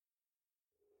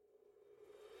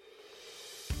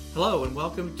Hello and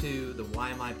welcome to the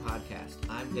YMI podcast.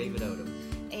 I'm David Odom.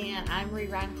 And I'm Ree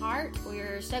Reinhart.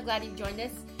 We're so glad you've joined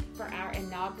us for our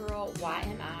inaugural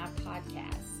YMI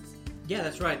podcast. Yeah,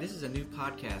 that's right. This is a new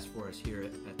podcast for us here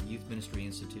at the Youth Ministry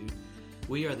Institute.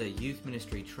 We are the youth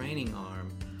ministry training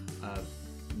arm of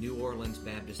New Orleans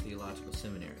Baptist Theological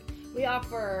Seminary. We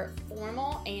offer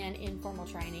formal and informal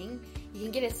training. You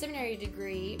can get a seminary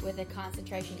degree with a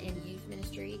concentration in youth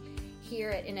ministry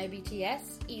here at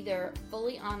NOBTS, either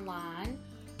fully online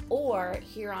or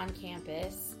here on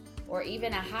campus, or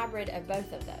even a hybrid of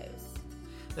both of those.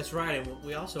 That's right, and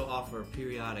we also offer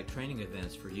periodic training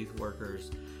events for youth workers,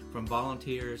 from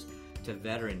volunteers to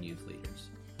veteran youth leaders.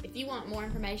 If you want more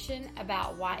information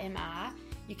about YMI,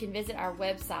 you can visit our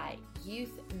website,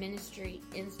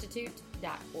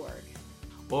 youthministryinstitute.org.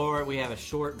 Or we have a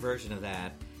short version of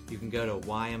that. You can go to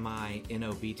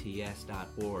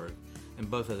yminobts.org, and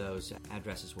both of those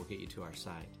addresses will get you to our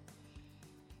site.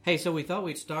 Hey, so we thought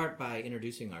we'd start by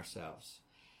introducing ourselves.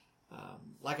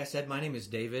 Like I said, my name is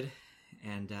David,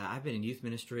 and I've been in youth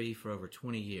ministry for over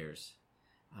 20 years.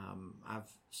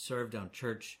 I've served on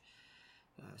church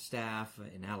staff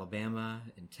in Alabama,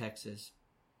 in Texas,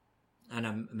 and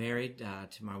I'm married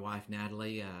to my wife,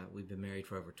 Natalie. We've been married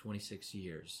for over 26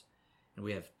 years, and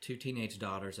we have two teenage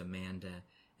daughters, Amanda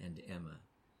and Emma.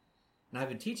 And I've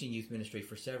been teaching youth ministry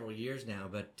for several years now,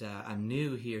 but I'm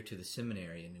new here to the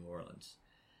seminary in New Orleans.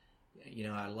 You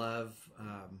know, I love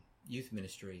youth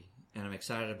ministry, and I'm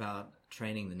excited about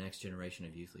training the next generation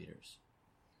of youth leaders.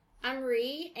 I'm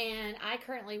Ree, and I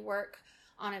currently work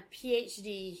on a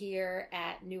PhD here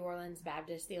at New Orleans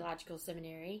Baptist Theological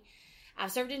Seminary.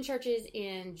 I've served in churches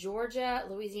in Georgia,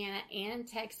 Louisiana, and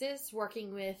Texas,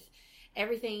 working with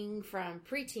everything from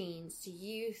preteens to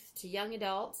youth to young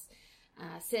adults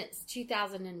since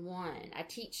 2001. I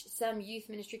teach some youth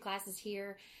ministry classes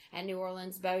here at New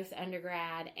Orleans, both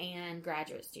undergrad and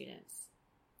graduate students.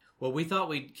 Well, we thought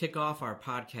we'd kick off our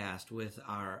podcast with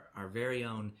our very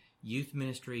own Youth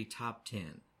Ministry Top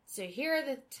 10. So here are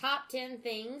the top 10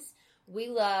 things we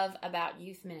love about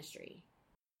youth ministry.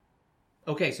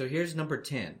 Okay, so here's number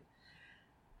 10.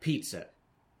 Pizza.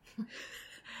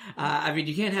 I mean,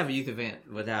 you can't have a youth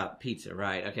event without pizza,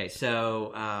 right? Okay,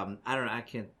 so I don't know, I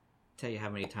can't tell you how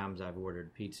many times I've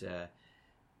ordered pizza.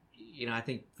 You know, I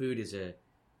think food is a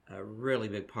really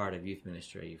big part of youth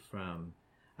ministry. From,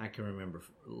 I can remember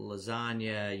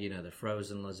lasagna, you know, the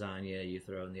frozen lasagna you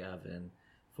throw in the oven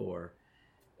for,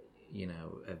 you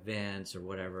know, events or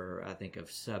whatever. I think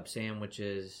of sub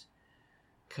sandwiches,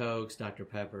 Cokes, Dr.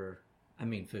 Pepper. I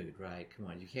mean food, right? Come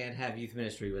on, you can't have youth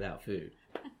ministry without food.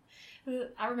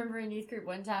 I remember in youth group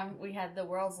one time we had the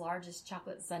world's largest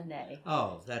chocolate sundae.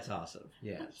 Oh, that's awesome.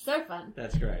 Yes. So fun.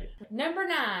 That's great. Number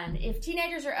 9, if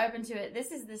teenagers are open to it,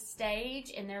 this is the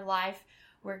stage in their life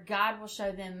where God will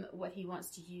show them what He wants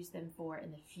to use them for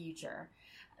in the future.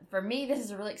 For me, this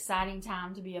is a really exciting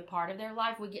time to be a part of their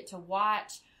life. We get to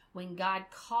watch when God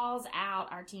calls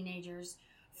out our teenagers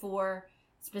for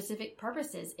specific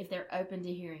purposes if they're open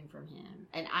to hearing from Him.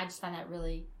 And I just find that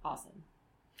really awesome.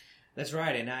 That's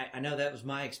right, and I know that was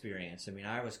my experience. I mean,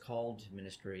 I was called to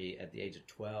ministry at the age of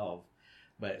 12,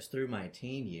 but it's through my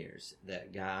teen years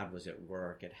that God was at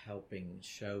work at helping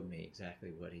show me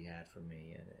exactly what He had for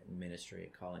me in ministry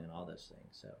and calling and all those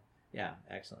things. So, yeah,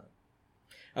 excellent.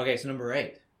 Okay, so number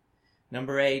 8.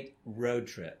 Number 8, road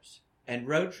trips. And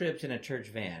road trips in a church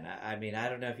van. I mean, I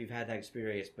don't know if you've had that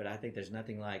experience, but I think there's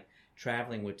nothing like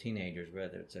traveling with teenagers,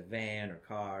 whether it's a van or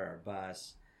car or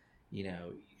bus. You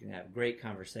know, you can have great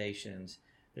conversations.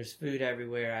 There's food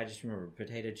everywhere. I just remember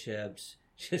potato chips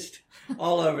just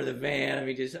all over the van. I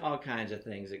mean, just all kinds of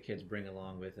things that kids bring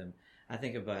along with them. I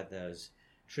think about those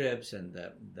trips and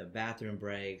the bathroom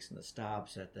breaks and the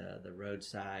stops at the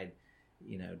roadside,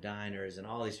 you know, diners and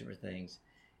all these different things.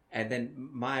 And then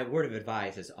my word of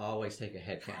advice is always take a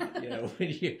head count. You know,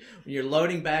 when you're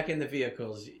loading back in the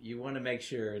vehicles, you want to make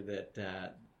sure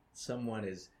that someone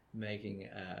is taking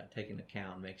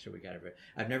account and make sure we got everybody.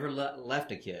 I've never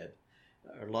left a kid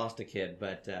or lost a kid,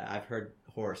 but I've heard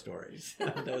horror stories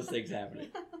of those things happening.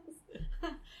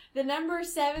 The number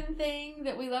 7 thing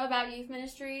that we love about youth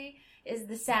ministry is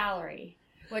the salary.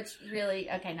 Which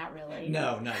really, okay, not really.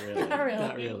 No, not really. Not really.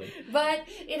 Not really. But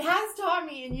it has taught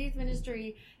me in youth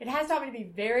ministry, it has taught me to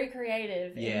be very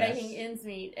creative in making ends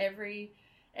meet every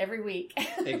week.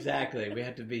 Exactly. We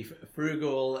have to be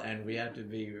frugal, and we have to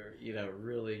be, you know,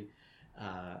 really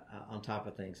on top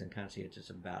of things and conscientious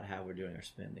about how we're doing our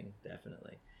spending,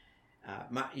 definitely.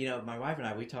 My wife and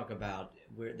I, we talk about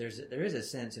there is a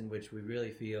sense in which we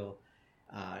really feel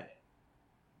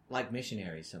like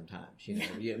missionaries sometimes.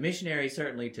 Missionaries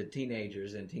certainly to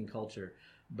teenagers and teen culture,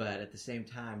 but at the same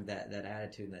time, that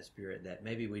attitude and that spirit that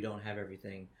maybe we don't have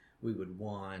everything we would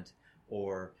want,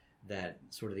 or that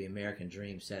sort of the American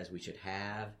dream says we should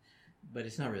have, but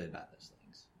it's not really about those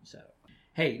things. So,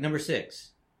 hey, number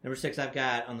six I've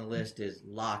got on the list is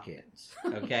lock-ins.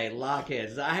 Okay,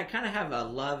 lock-ins. I kind of have a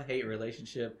love-hate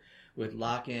relationship with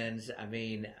lock-ins. I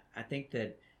mean, I think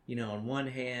that, on one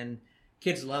hand,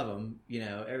 kids love them.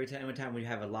 Every time we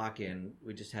have a lock-in,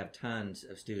 we just have tons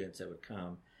of students that would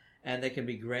come. And they can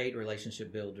be great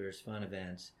relationship builders, fun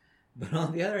events. But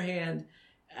on the other hand,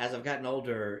 as I've gotten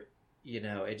older,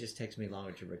 it just takes me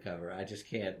longer to recover. I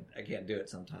can't do it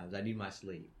sometimes. I need my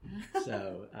sleep.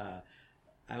 So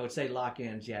I would say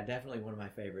lock-ins, definitely one of my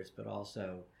favorites, but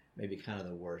also maybe kind of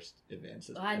the worst events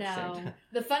at I the same know. time.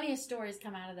 The funniest stories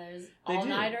come out of those They do.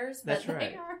 all-nighters, That's but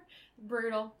right. they are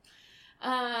brutal.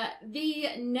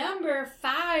 The number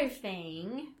 5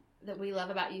 thing that we love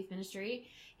about youth ministry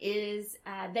is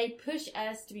they push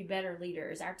us to be better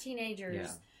leaders. Our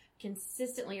teenagers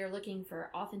consistently are looking for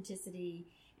authenticity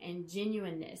and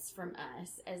genuineness from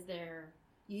us as their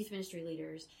youth ministry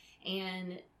leaders,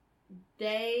 and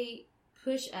they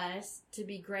push us to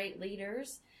be great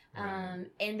leaders. Right.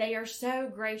 And they are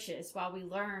so gracious while we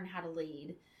learn how to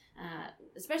lead,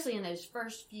 especially in those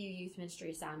first few youth ministry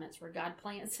assignments where God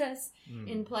plants us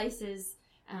in places.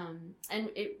 And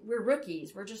we're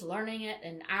rookies. We're just learning it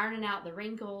and ironing out the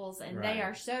wrinkles. And Right. they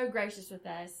are so gracious with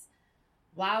us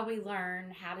while we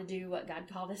learn how to do what God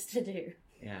called us to do.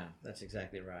 Yeah, that's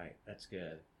exactly right. That's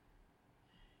good.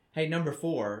 Hey, number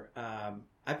 4,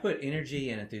 I put energy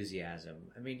and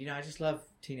enthusiasm. I mean, I just love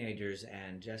teenagers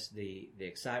and just the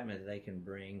excitement that they can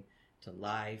bring to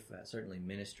life, certainly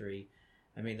ministry.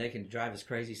 I mean, they can drive us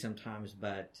crazy sometimes,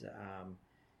 but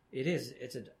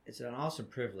it's an awesome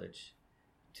privilege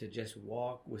to just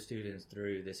walk with students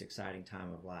through this exciting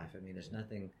time of life. I mean, there's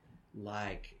nothing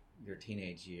like your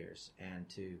teenage years, and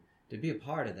to be a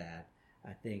part of that,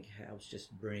 I think helps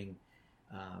just bring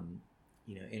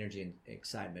energy and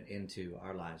excitement into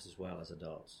our lives as well as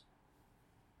adults.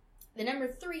 The number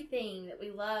 3 thing that we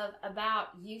love about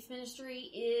youth ministry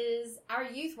is our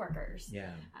youth workers.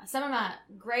 Yeah. Some of my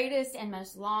greatest and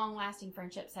most long-lasting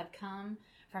friendships have come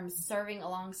from serving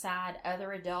alongside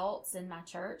other adults in my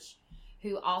church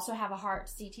who also have a heart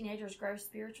to see teenagers grow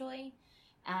spiritually.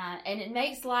 And it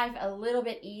makes life a little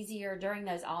bit easier during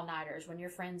those all-nighters when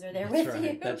your friends are there with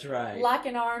you. That's right.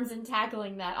 Locking arms and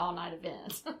tackling that all-night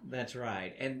event. That's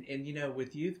right. And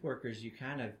with youth workers, you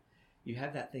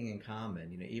have that thing in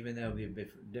common. Even though we have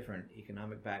different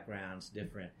economic backgrounds,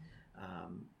 different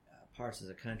parts of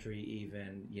the country,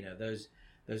 even,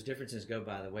 those differences go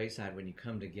by the wayside when you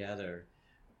come together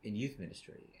in youth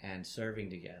ministry and serving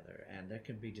together. And there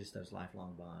can be just those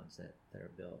lifelong bonds that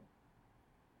are built.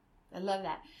 I love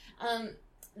that.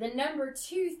 The number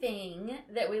 2 thing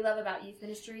that we love about youth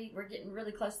ministry, we're getting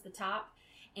really close to the top,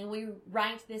 and we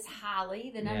ranked this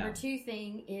highly. The number 2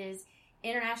 thing is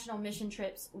international mission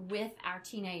trips with our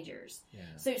teenagers. Yeah.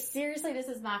 So seriously, this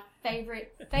is my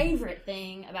favorite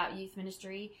thing about youth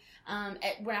ministry.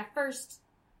 When I first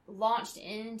launched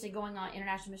into going on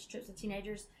international mission trips with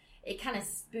teenagers, it kind of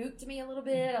spooked me a little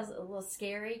bit. I was a little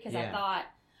scary because I thought,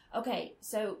 okay,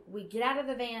 so we get out of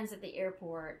the vans at the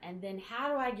airport, and then how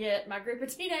do I get my group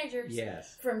of teenagers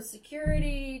from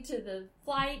security to the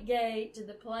flight gate to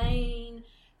the plane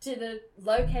to the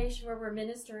location where we're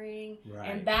ministering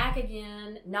and back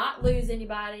again, not lose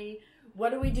anybody?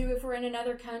 What do we do if we're in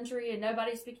another country and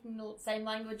nobody's speaking the same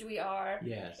language we are?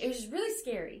 Yes. It was really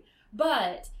scary.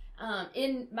 But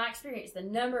in my experience, the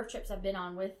number of trips I've been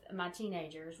on with my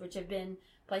teenagers, which have been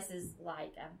places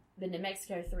like, I've been to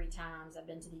Mexico 3 times. I've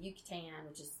been to the Yucatan,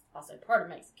 which is also part of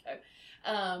Mexico.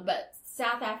 But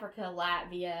South Africa,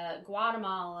 Latvia,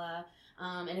 Guatemala,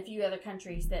 and a few other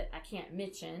countries that I can't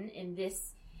mention in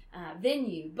this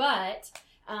venue. But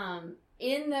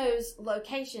in those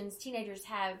locations, teenagers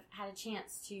have had a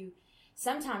chance to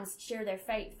sometimes share their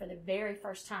faith for the very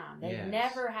first time. They've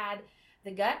never had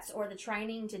the guts or the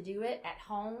training to do it at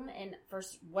home, and for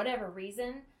whatever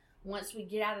reason, once we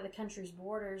get out of the country's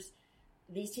borders,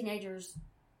 these teenagers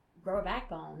grow a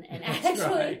backbone and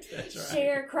actually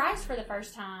share Christ for the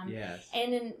first time. Yes.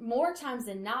 And in more times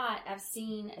than not, I've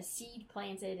seen a seed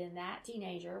planted in that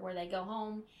teenager where they go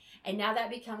home, and now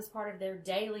that becomes part of their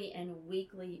daily and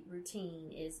weekly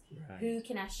routine is who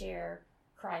can I share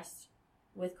Christ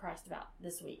about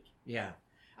this week? Yeah,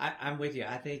 I'm with you.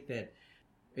 I think that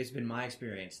it's been my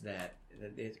experience that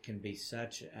it can be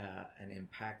such an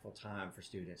impactful time for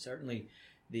students. Certainly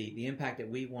the impact that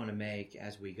we want to make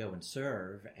as we go and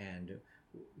serve and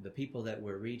the people that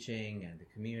we're reaching and the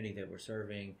community that we're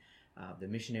serving, the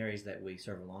missionaries that we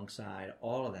serve alongside,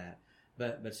 all of that.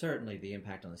 But certainly the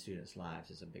impact on the students' lives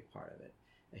is a big part of it.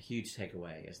 A huge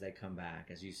takeaway as they come back,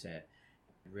 as you said,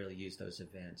 really use those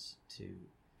events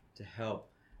to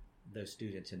help those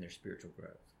students in their spiritual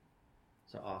growth.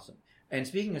 So awesome. And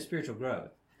speaking of spiritual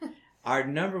growth,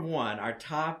 our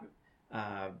top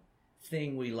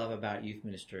thing we love about youth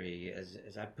ministry,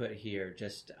 as I put here,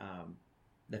 just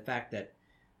the fact that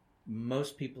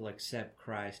most people accept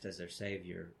Christ as their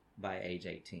Savior by age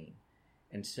 18.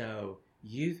 And so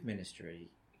youth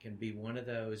ministry can be one of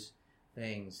those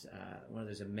things, one of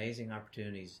those amazing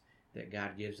opportunities that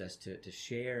God gives us to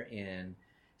share in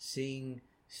seeing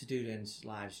students'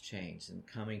 lives change and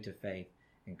coming to faith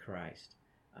in Christ.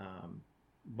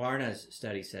 Barna's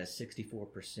study says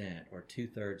 64%, or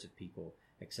 2/3 of people,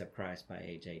 accept Christ by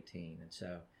age 18. And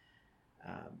so,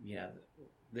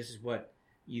 this is what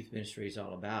youth ministry is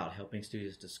all about, helping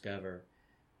students discover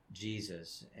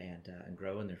Jesus and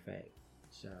grow in their faith.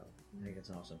 So I think it's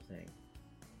an awesome thing.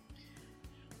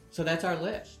 So that's our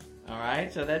list. All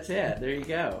right, so that's it. There you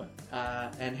go.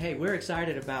 And hey, we're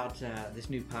excited about this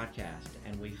new podcast,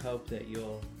 and we hope that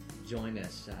you'll join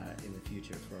us in the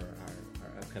future for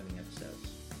our upcoming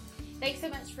episodes. Thanks so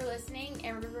much for listening,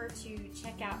 and remember to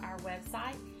check out our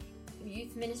website,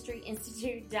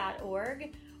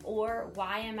 youthministryinstitute.org or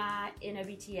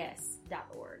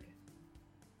yminobts.org.